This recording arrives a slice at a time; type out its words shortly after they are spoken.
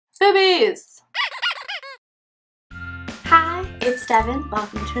Boobies! Hi, it's Devon.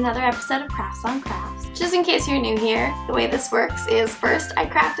 Welcome to another episode of Crafts on Crafts. Just in case you're new here, the way this works is first I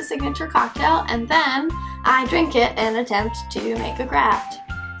craft a signature cocktail and then I drink it and attempt to make a craft.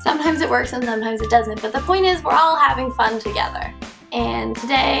 Sometimes it works and sometimes it doesn't, but the point is we're all having fun together. And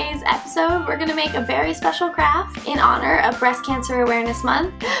today's episode, we're gonna make a very special craft in honor of Breast Cancer Awareness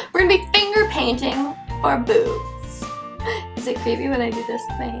Month. We're gonna be finger painting for boobs. Is it creepy when I do this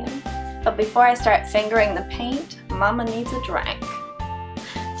with my hands? But before I start fingering the paint, Mama needs a drink.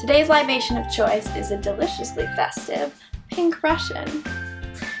 Today's libation of choice is a deliciously festive pink Russian.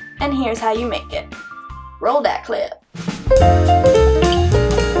 And here's how you make it. Roll that clip.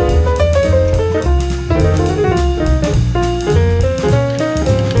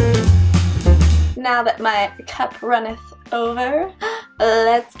 Now that my cup runneth over,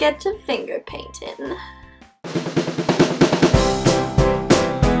 let's get to finger painting.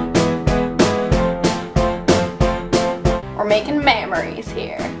 We're making memories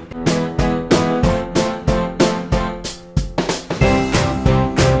here.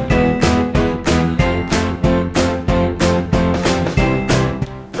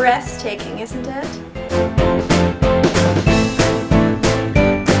 Breathtaking, isn't it?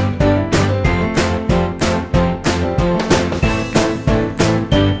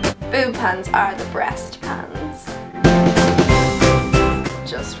 Boob puns are the breast puns.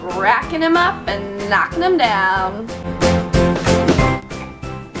 Just racking them up and knocking them down.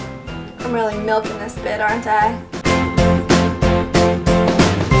 I'm really milking this bit, aren't I?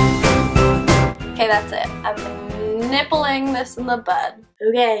 Okay, that's it. I'm nippling this in the bud.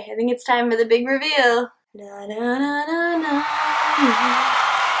 Okay, I think it's time for the big reveal. Na, na, na, na, na.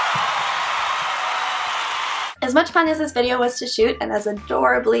 As much fun as this video was to shoot and as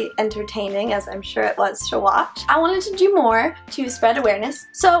adorably entertaining as I'm sure it was to watch, I wanted to do more to spread awareness.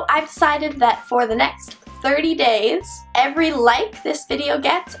 So I've decided that for the next 30 days, every like this video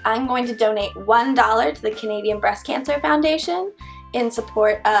gets, I'm going to donate $1 to the Canadian Breast Cancer Foundation in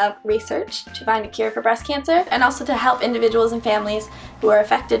support of research to find a cure for breast cancer and also to help individuals and families who are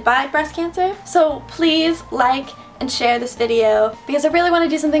affected by breast cancer. So please like and share this video because I really want to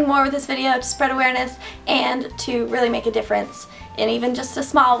do something more with this video to spread awareness and to really make a difference in even just a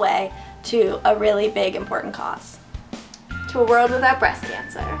small way to a really big important cause. To a world without breast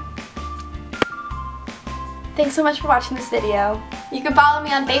cancer. Thanks so much for watching this video. You can follow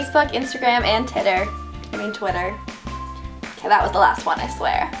me on Facebook, Instagram, and Twitter. Okay, that was the last one, I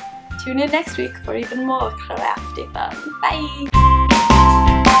swear. Tune in next week for even more crafty fun. Bye!